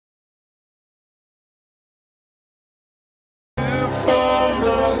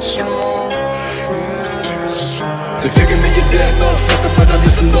They figure me a dead motherfucker, but I'm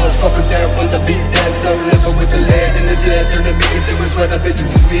just a motherfucker that wanna be dead. Slow living with the lead in his head, turning me into a sweater. Bitches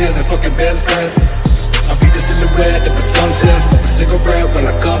use me as a fucking best friend. I'll be the silhouette of a sunset, smoke a cigarette while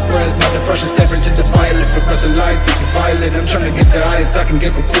I compress. My depression stepping to the pilot, progressing lies, getting violent. I'm trying to get the highest I can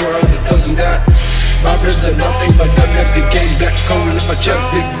get before all the dozen that. My ribs are nothing but an empty cage, black coal in my chest,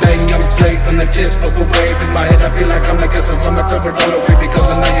 big bang. I'm played on the tip of a wave. In my head I feel like I'm like a from my throat all away. Because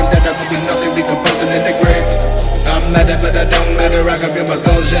when I am dead I will be nothing, decomposing in the grave. I'm mad but I don't matter, I can feel my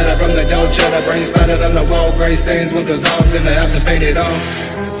skull shatter from the dough chatter. Brain splattered on the wall, gray stains won't dissolve, then I have to paint it on.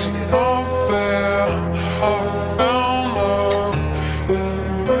 It's unfair, I found love, it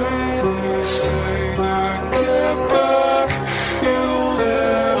made me say that get back, you'll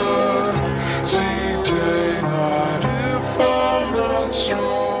never see daylight if I'm not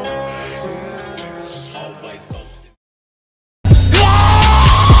strong. Always boasting.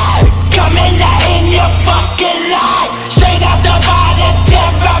 Coming out in your fucking life, straight out the bottom,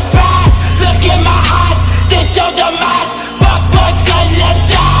 terrified. Look in my eyes, they show the mind. Fuck boys gonna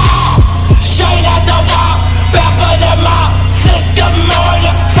die. Straight out the wall, bad for the mouth, sick of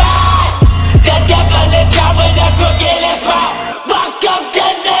mortified. The devil is down with a crooked and smile. Welcome to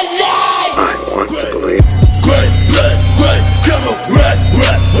the light. Great blood, great criminal, red,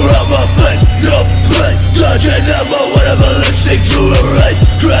 around my face, no play. Dodging ammo, whatever lipstick to erase.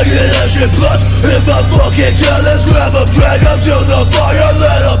 Dragging ash and blood in my fucking tail. Let's grab a drag up to the fire,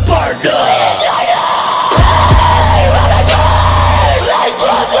 let a partner.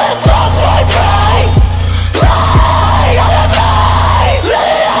 From my brain, play on the flame. Let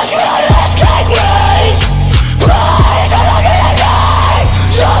it ash, let it ash, can't wait. Play, don't look at the sky.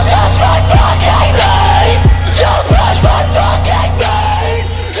 Don't touch my fucking lane. Don't brush my fucking brain.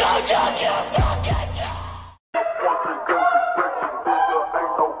 Don't touch your fucking time.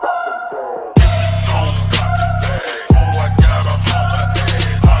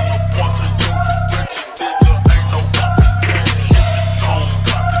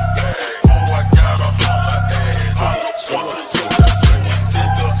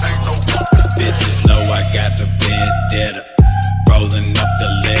 Bitches know I got the vendetta, rolling up the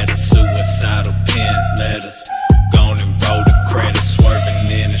letter, suicidal pen letters. Gone and roll the credit, swerving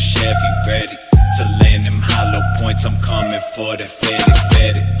in a Chevy, ready to land them hollow points. I'm coming for the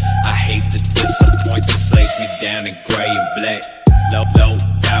fetty. I hate to disappoint, just lace me down in gray and black. Low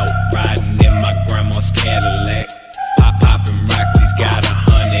doubt, riding in my grandma's Cadillac. Popping rocks, he's got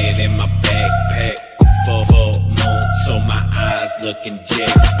 100 in my backpack. Full moon, so my eyes looking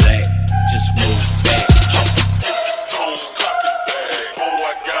jet black. Just move back.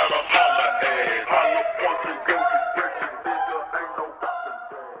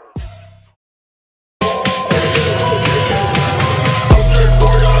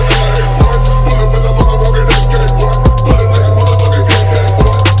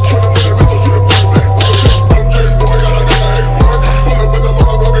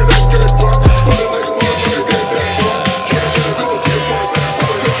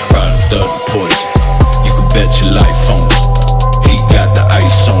 Bet your life on it. He got the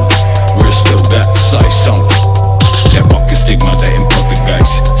ice on it. Real still got the slice on it. That walking stigma, that in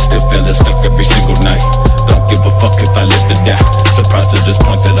poltergeist. Still feeling stuck every single night. Don't give a fuck if I live to die. Surprised at this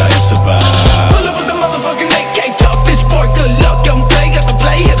point that I have survived. Pull up with the motherfucking AK, tough bitch boy, good luck, young play. Got the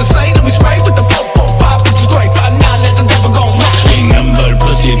play, hit the slay, then we spray with the 445, bitches great. 5-9, let the devil gon' rock. Ain't nothing but a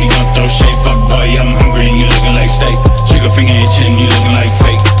pussy if you gon' throw shade. Fuck boy, I'm hungry and you looking like steak. Trigger finger itching, you looking like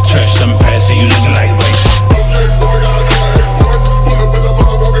fake. Trash done passing, you looking like waste.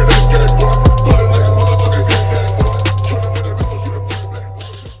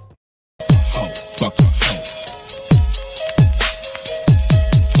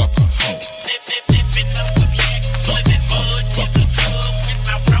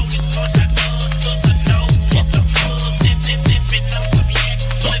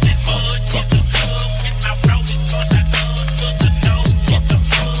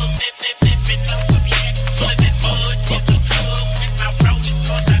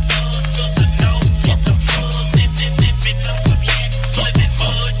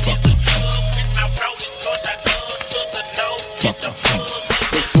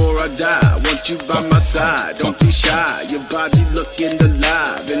 Before I die, want you by my side. Don't be shy, your body looking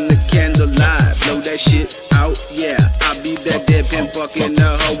alive in the candlelight. Blow that shit out, yeah. I'll be that dead pin fucking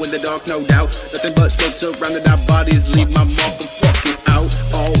a hoe in the dark, no doubt. Nothing but smoke surrounded our bodies, leave my motherfucking out.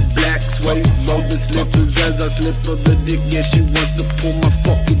 All black, suede, rolling slippers as I slip of the dick. Yeah, she wants to pull my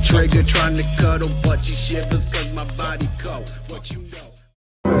fucking trigger, trying to cuddle, but she shivers cause my body cold. What you know?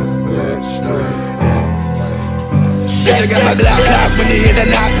 Sick I got my Glock cocked when you hear the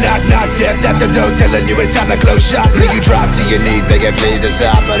knock, knock, knock. Death at the door telling you it's time to close shop. So you drop to your knees, begging please to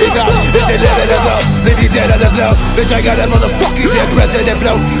stop. But he go, they say let it go, leave you dead on the floor. Bitch, I got a motherfucking dead president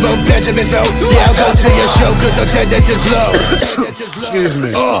flow. Mo Benjamin flow. Yeah, I'll go to your show cause I'm attendance is low. Excuse me.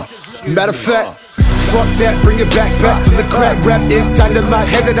 Matter of fact, fuck that, bring it back to the crack. Rap ink, dynamite,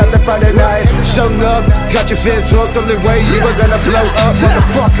 headed on the Friday night. Show love, got your fans hooked on the way you were gonna blow up,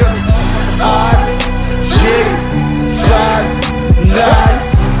 motherfucker. I-G-5-9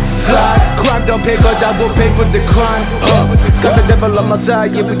 slide. Crime don't pay, but I will pay for the crime. Got the devil on my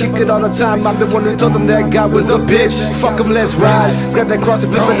side, yeah, we kick it all the time. I'm the one who told them that God was a bitch. Fuck him, let's ride. Grab that cross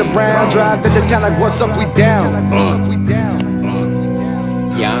and flip it around. Drive into town like what's up, we down.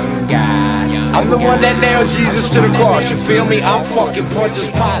 Young guy, I'm the one that nailed Jesus to the cross. You feel me? I'm fucking Pontius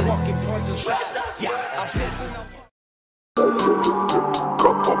Pilate.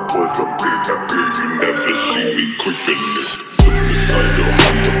 Never see me quicken it. Suicidal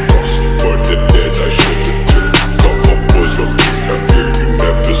Holocaust. For the dead I shed a tear. Cuff up boys from me, I hear you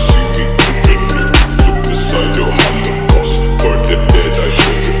never see me quicken it. Suicidal Holocaust. For the dead I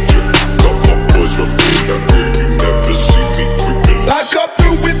shed a tear. Cuff up boys from me, I hear you never see me quicken it. I come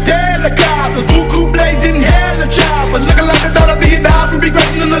through with helicopters, buku blades in helicopter. Looking like a dollar being out, we be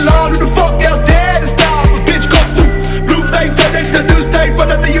racing in the law. Who the fuck else there to stop? A bitch come through, blue face, turn into new state. But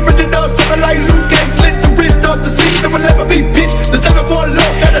I think you really know something like Luke Cage. Slit the wrist off the seat, that will never be bitch. The 7-1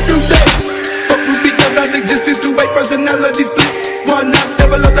 got a new day. But we be done non-existent through 8 personalities split. One out,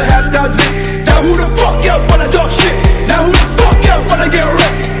 devil of the half dozen. Now who the fuck else wanna talk shit? Now who the fuck else wanna get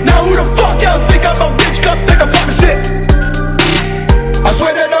ripped? Now who the fuck else think I'm a bitch? Come take a fucking shit. I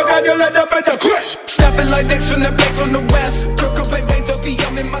swear that dog got you let up at the crib. Snapping like next from the back on the west. Kirk up and veins,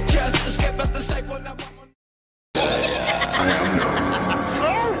 opium in my chest. Escape out the sight when I'm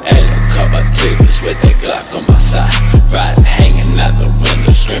And a couple chickens with that Glock on my side. Riding, hanging out the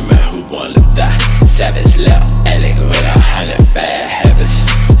window, screaming who wanna die. Savage left, Alec with 100 bad habits.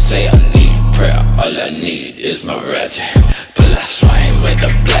 Say I need prayer, all I need is my ratchet. Pull a swing with the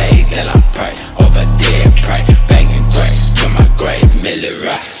blade, then I pray. Over dead prey, banging great to my grave. Millie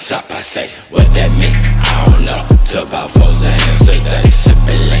rock, stop, I say, what that mean? I don't know. Took about 4 hands today,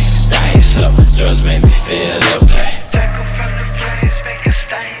 sipping lean, dying slow. Drugs made me feel okay. Jack up from the flames, make a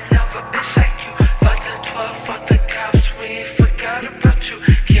stain of a bitch like you. Fuck the 12, fuck the cops, we ain't forgot about you.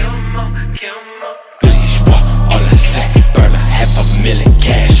 Kill 'em all, kill 'em all. Please walk, all I say, burn $500,000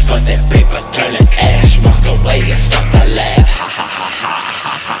 cash for that paper, turn it ash. Walk away and start to laugh, ha ha ha ha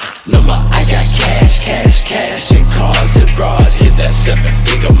ha ha. No more, I got cash, cash, cash, and cars and bras. Hit that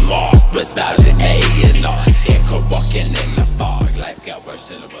 7-figure mark without an A and R. Scarecrow walking in the fog, life got worse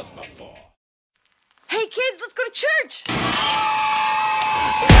than it was before. Hey kids, let's go to church!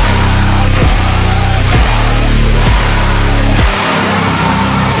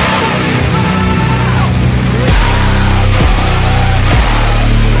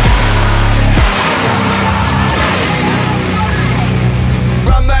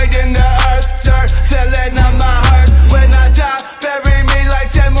 I'm made in the earth, dirt, filling up my hearse. When I die, bury me like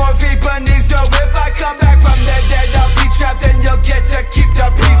 10 more feet beneath. So if I come back from the dead, I'll be trapped and you'll get to keep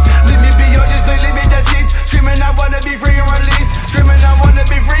the peace. Leave me be or just leave me deceased. Screaming I wanna be free and released. Screaming I wanna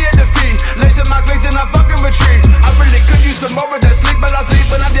be free and defeat. Lacing my grades and I fucking retreat. I really could use some more of that sleep, but I'll sleep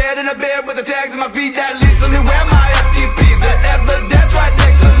when I'm dead in a bed with the tags on my feet. That leads me where my FTPs. The evidence right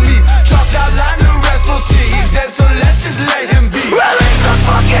next to me. Chalked out line, the rest we'll see. He's dead, so let's just let him be. Release the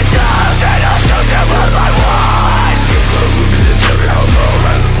fucking dogs and I'll show them what I want.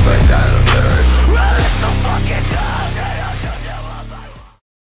 Release the fucking dogs and I'll show them what I want.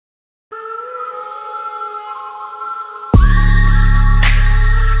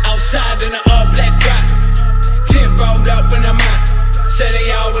 Outside in the all-black rock, 10 rolled up in the mouth. Say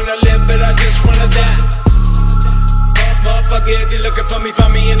they all wanna live, but I just wanna die. Motherfucker, if you're looking for me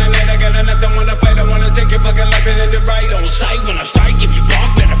in the night, I got enough, don't wanna fight, I wanna take your fucking life and end it right on sight. When I strike, if you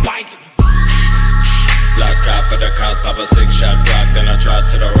walk, better bite. Block out for the cops, pop a 6-shot rock, then I try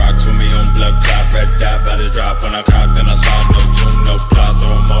to the rocks with me on blood clot. Red dot, body drop when I cock, then I saw no tune, no plot. Throw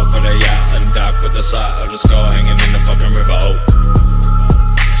 'em off for the yacht and dock with the side of the skull hanging in the fucking river. Oh,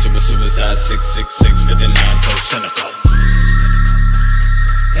 suicide 666.